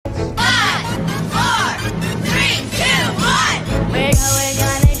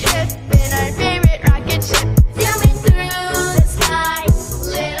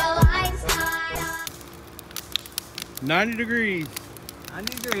90 degrees.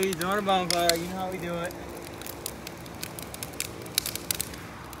 90 degrees, on a bonfire. You know how we do it.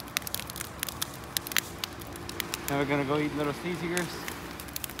 Now we're gonna go eat little sneezers.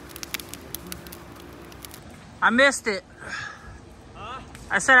 I missed it. Huh?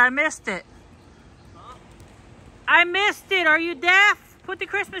 I said I missed it. Huh? I missed it. Are you deaf? Put the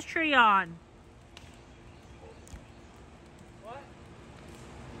Christmas tree on. What?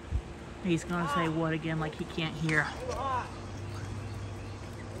 He's gonna say what again, like he can't hear. Too hot.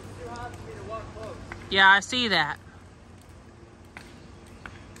 It's too hot for me to walk close. Yeah, I see that.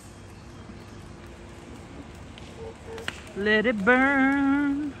 Let it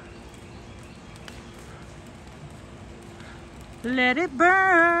burn. Let it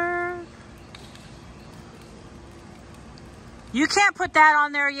burn. You can't put that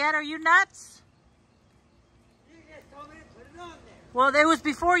on there yet. Are you nuts? You just told me to put it on there. Well, it was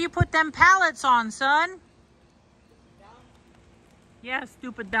before you put them pallets on, son. Down? Yeah,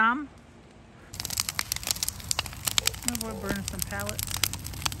 stupid dumb. Oh, we're burning some pallets.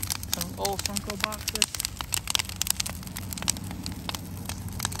 Some old Funko boxes.